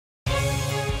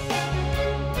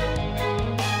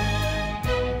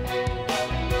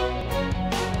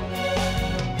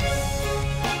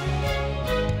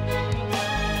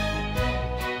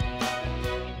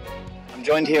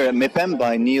joined here at MIPIM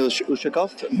by Nils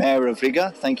Ušakovs, Mayor of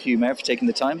Riga. Thank you, Mayor, for taking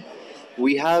the time.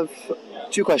 We have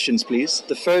two questions, please.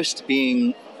 The first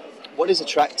being, what is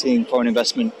attracting foreign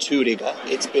investment to Riga?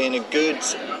 It's been a good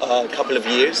couple of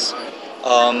years,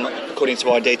 according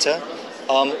to our data.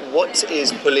 What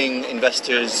is pulling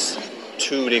investors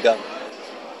to Riga?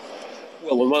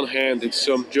 Well, on one hand, it's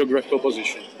geographical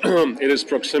position. It is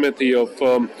proximity of,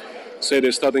 say,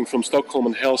 they're starting from Stockholm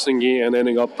and Helsinki and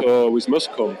ending up with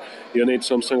Moscow. You need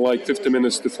something like 50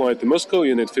 minutes to fly to Moscow,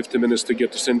 you need 50 minutes to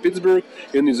get to St. Petersburg,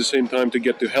 you need the same time to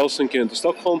get to Helsinki and to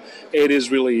Stockholm. It is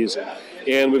really easy.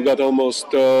 And we've got almost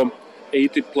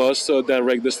 80 plus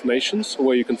direct destinations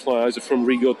where you can fly either from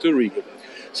Riga to Riga.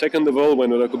 Second of all, when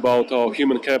we talk about our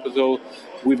human capital,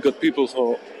 we've got people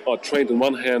who are trained on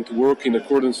one hand to work in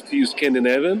accordance to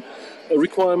Scandinavian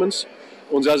requirements.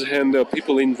 On the other hand,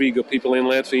 people in Riga, people in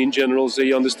Latvia in general,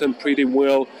 they understand pretty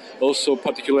well also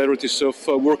particularities of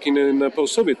working in the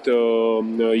post-Soviet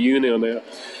Union.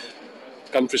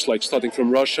 Countries like starting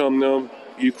from Russia,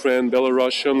 Ukraine,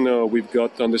 Belarus, we've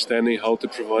got understanding how to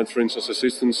provide, for instance,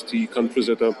 assistance to countries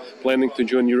that are planning to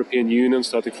join European Union,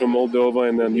 starting from Moldova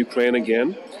and then Ukraine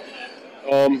again.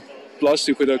 Plus,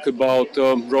 if we talk about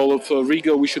the role of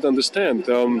Riga, we should understand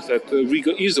that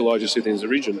Riga is the largest city in the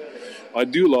region. I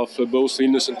do love both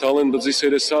Vilnius and Tallinn, but these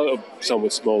cities are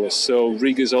somewhat smaller, so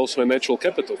Riga is also a natural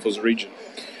capital for the region.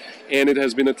 And it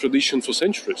has been a tradition for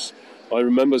centuries. I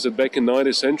remember that back in the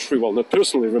 19th century, well, not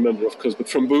personally remember, of course, but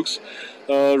from books,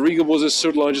 Riga was the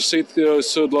third largest city,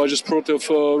 third largest port of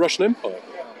Russian Empire.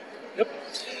 Yep.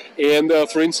 And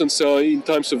for instance, in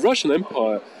times of Russian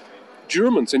Empire,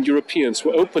 Germans and Europeans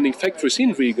were opening factories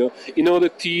in Riga in order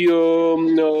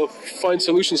to find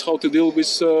solutions how to deal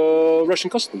with Russian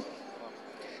custom.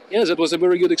 Yeah, that was a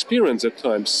very good experience at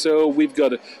times. So we've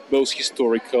got both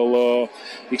historical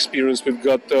experience, we've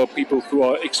got people who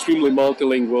are extremely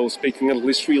multilingual, speaking at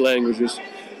least 3 languages,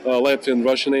 Latvian,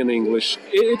 Russian and English.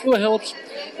 It really helps.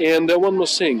 And one more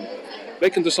thing,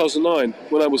 back in 2009,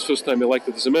 when I was first time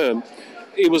elected as a mayor,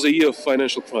 it was a year of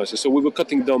financial crisis, so we were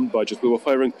cutting down budget, we were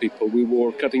firing people, we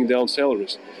were cutting down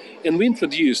salaries. And we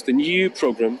introduced a new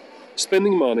program,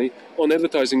 spending money on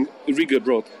advertising Riga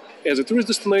abroad as a tourist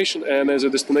destination and as a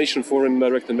destination for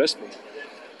direct investment.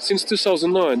 Since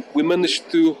 2009, we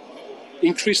managed to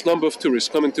increase number of tourists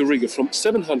coming to Riga from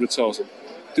 700,000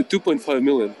 to 2.5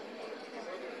 million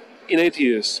in 8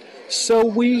 years. So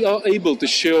we are able to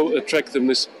show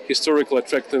attractiveness, historical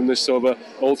attractiveness of an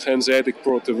old Hanseatic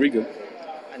port of Riga.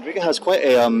 And Riga has quite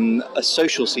a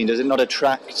social scene. Does it not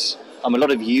attract a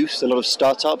lot of youth, a lot of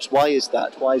startups? Why is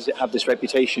that? Why does it have this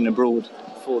reputation abroad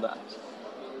for that?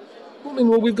 I mean,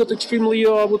 well, we've got extremely,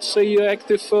 I would say,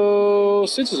 active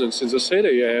citizens in the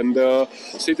city, and the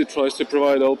city tries to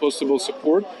provide all possible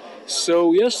support.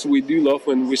 So yes, we do love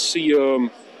when we see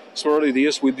smart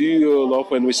ideas. We do love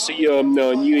when we see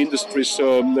new industries,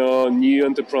 new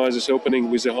enterprises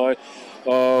opening with a high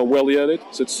value added.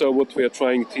 That's what we are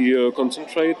trying to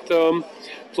concentrate.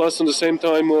 Plus, at the same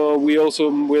time, we're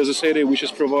as a city which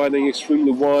is providing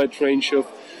extremely wide range of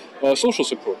social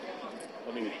support.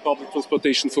 I mean, public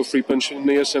transportation for free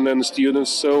pensioners and then students.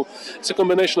 So it's a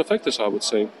combination of factors, I would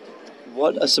say.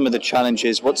 What are some of the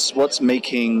challenges? What's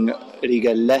making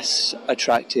Riga less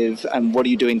attractive, and what are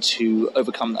you doing to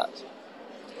overcome that?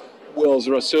 Well,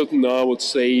 there are certain, I would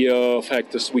say,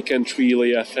 factors we can't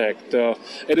really affect.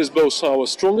 It is both our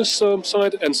strongest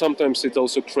side, and sometimes it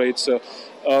also creates,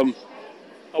 I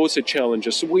would say,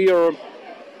 challenges. We are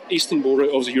eastern border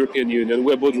of the European Union.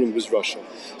 We're bordering with Russia.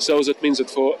 So that means that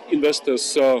for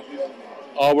investors,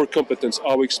 our competence,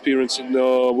 our experience in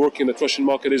working in the Russian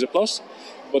market is a plus.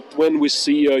 But when we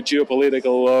see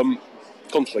geopolitical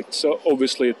conflicts,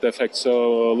 obviously it affects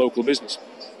local business.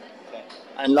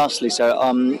 And lastly, sir,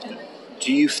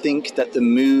 do you think that the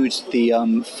mood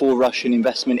for Russian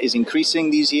investment is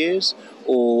increasing these years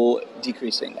or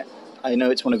decreasing? I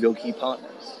know it's one of your key partners.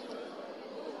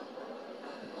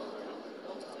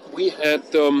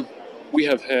 We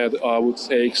have had, I would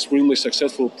say, extremely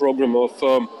successful program of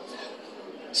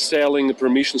selling the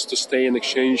permissions to stay in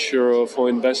exchange for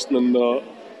investment,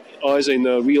 either in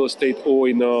real estate or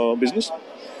in business.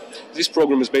 This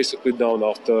program is basically done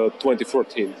after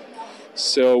 2014.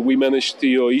 So we managed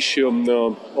to issue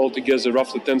altogether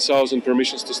roughly 10,000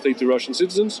 permissions to stay to Russian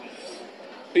citizens.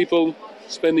 People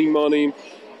spending money,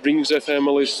 bringing their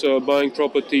families, buying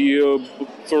property,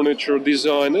 furniture,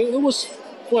 design. It was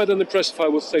quite an impressive, I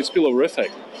would say, spillover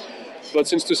effect. But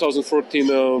since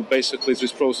 2014, basically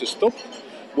this process stopped.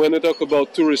 When I talk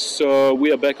about tourists,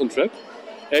 we are back on track.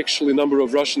 Actually, number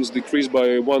of Russians decreased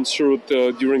by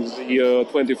 1/3 during the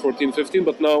 2014-15,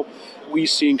 but now we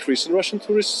see increase in Russian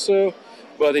tourists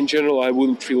But in general, I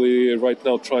wouldn't really right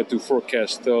now try to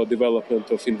forecast the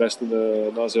development of investment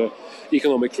and other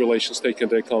economic relations, taking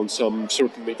into account some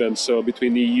certain events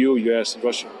between the EU, US, and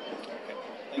Russia.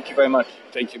 Thank you very much.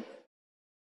 Thank you.